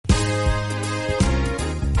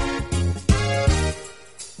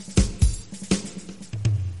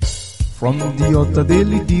From the altar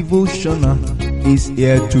daily devotional is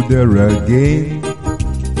here to there again.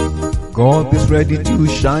 God is ready to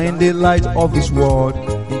shine the light of His word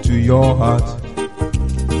into your heart.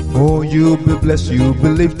 Oh, you'll be blessed, you'll be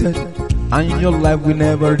lifted, and your life will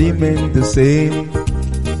never remain the same.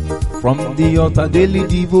 From the altar daily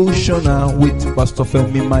devotional with Pastor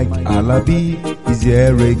Femi Mike Alabi is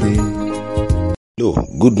here again. Hello,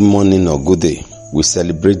 good morning or good day. We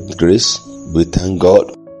celebrate grace. We thank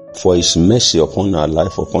God for His mercy upon our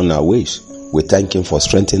life, upon our ways. We thank Him for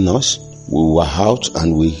strengthening us. We were out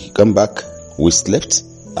and we come back. We slept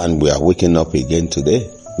and we are waking up again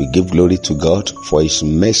today. We give glory to God for His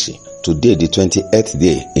mercy. Today, the 28th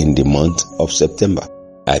day in the month of September.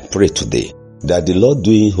 I pray today that the Lord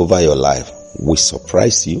doing over your life will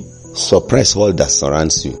surprise you, surprise all that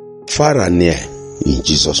surrounds you, far and near, in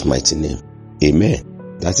Jesus' mighty name.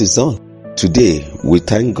 Amen. That is done. Today, we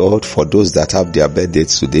thank God for those that have their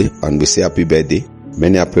birthdays today, and we say happy birthday.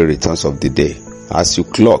 Many happy returns of the day. As you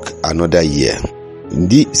clock another year,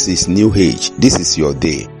 this is new age. This is your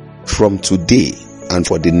day. From today and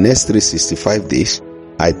for the next 365 days,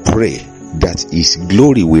 I pray that His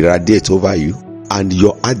glory will radiate over you and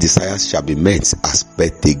your heart desires shall be met as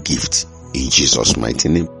birthday gift in Jesus' mighty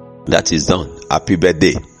name. That is done. Happy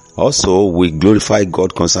birthday. Also, we glorify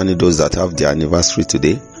God concerning those that have their anniversary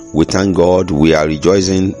today. We thank God. We are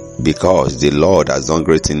rejoicing because the Lord has done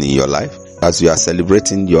great things in your life. As you are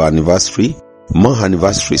celebrating your anniversary, more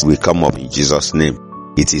anniversaries will come up in Jesus' name.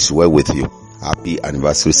 It is well with you. Happy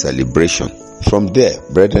anniversary celebration. From there,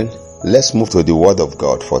 brethren, let's move to the word of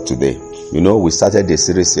God for today. You know, we started the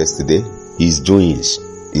series yesterday. His doings.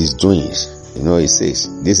 His doings. You know, it says,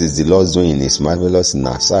 this is the Lord's doing. It's marvelous in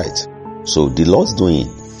our sight. So the Lord's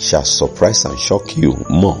doing shall surprise and shock you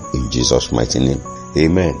more in Jesus' mighty name.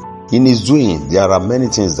 Amen. In His doing, there are many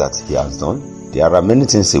things that He has done. There are many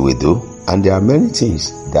things He will do. And there are many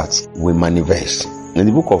things that will manifest. In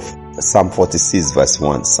the book of Psalm 46 verse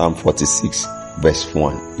 1, Psalm 46 verse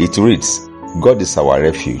 1, it reads, God is our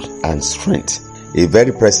refuge and strength, a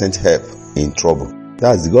very present help in trouble.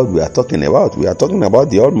 That's the God we are talking about. We are talking about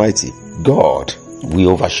the Almighty. God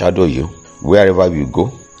will overshadow you wherever you go.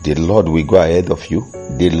 The Lord will go ahead of you.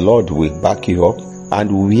 The Lord will back you up.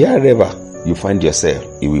 And wherever you find yourself,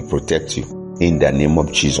 He will protect you in the name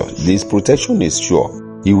of Jesus. This protection is sure.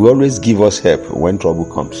 He will always give us help when trouble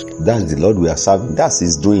comes. That's the Lord we are serving. That's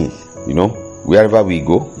His doing. You know, wherever we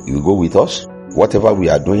go, He will go with us. Whatever we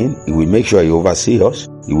are doing, He will make sure He oversees us.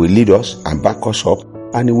 He will lead us and back us up.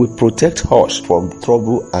 And He will protect us from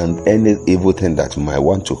trouble and any evil thing that might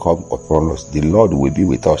want to come upon us. The Lord will be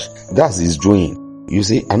with us. That's His doing. You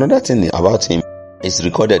see, another thing about Him is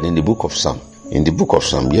recorded in the book of Psalm. In the book of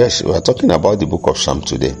Psalm, yes, we are talking about the book of Psalm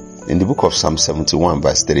today. In the book of Psalm 71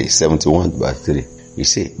 verse 3, 71 verse 3, He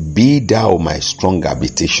say, be thou my strong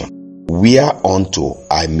habitation, whereunto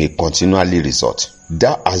I may continually resort.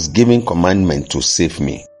 Thou hast given commandment to save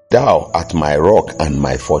me. Thou art my rock and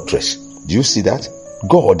my fortress. Do you see that?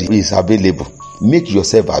 God is available. Make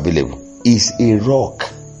yourself available. Is a rock,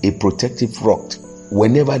 a protective rock.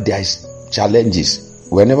 Whenever there is challenges,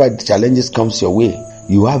 whenever challenges comes your way,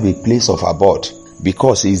 you have a place of abode,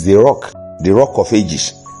 because He is the rock of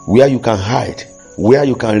ages, where you can hide, where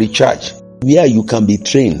you can recharge, where you can be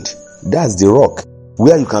trained. That's the rock,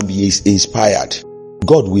 where you can be inspired.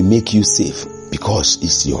 God will make you safe because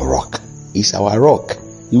it's your rock. It's our rock.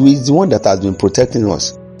 He is the one that has been protecting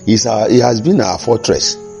us. He has been our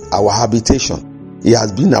fortress, our habitation. He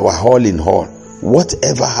has been our all in all.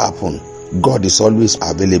 Whatever happens, God is always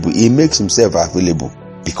available. He makes Himself available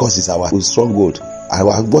because He's our stronghold.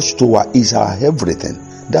 Our watchtower is our everything.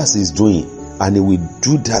 That's His doing. And He will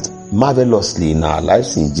do that marvelously in our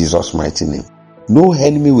lives in Jesus' mighty name. No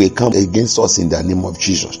enemy will come against us in the name of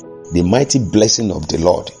Jesus. The mighty blessing of the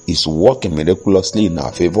Lord is working miraculously in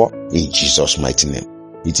our favor in Jesus' mighty name.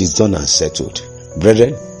 It is done and settled.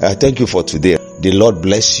 Brethren, I thank you for today. The Lord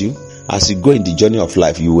bless you. As you go in the journey of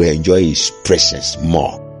life, you will enjoy His presence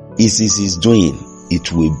more. It is His doing.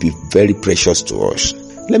 It will be very precious to us.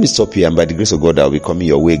 Let me stop here, and by the grace of God, I will be coming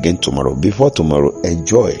your way again tomorrow. Before tomorrow,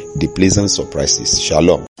 enjoy the pleasant surprises.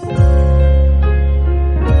 Shalom.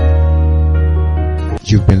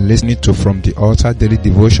 You've been listening to From the Altar Daily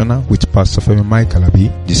Devotional with Pastor Femi Mike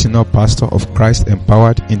Alabi, the Senior Pastor of Christ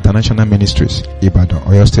Empowered International Ministries, Ibadan,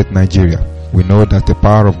 Oyo State, Nigeria. We know that the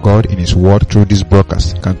power of God in His Word through this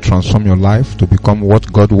broadcast can transform your life to become what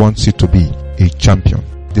God wants you to be, a champion.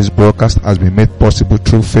 This broadcast has been made possible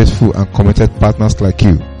through faithful and committed partners like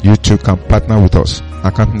you. You too can partner with us.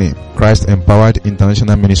 Account name, Christ Empowered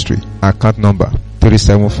International Ministry. Account number,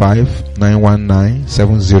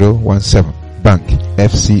 375-919-7017. Bank,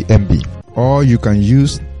 FCMB. Or you can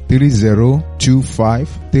use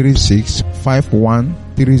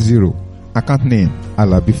 3025365130. Account name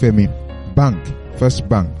Alabifemi. Bank, First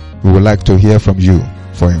Bank. We would like to hear from you.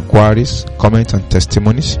 For inquiries, comments and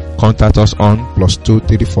testimonies, contact us on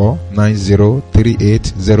 +234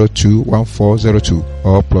 9038021402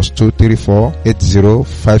 or +234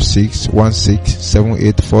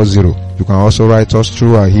 8056167840. You can also write us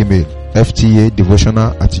through our email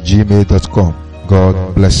ftadevotional@gmail.com. God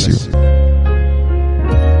bless you.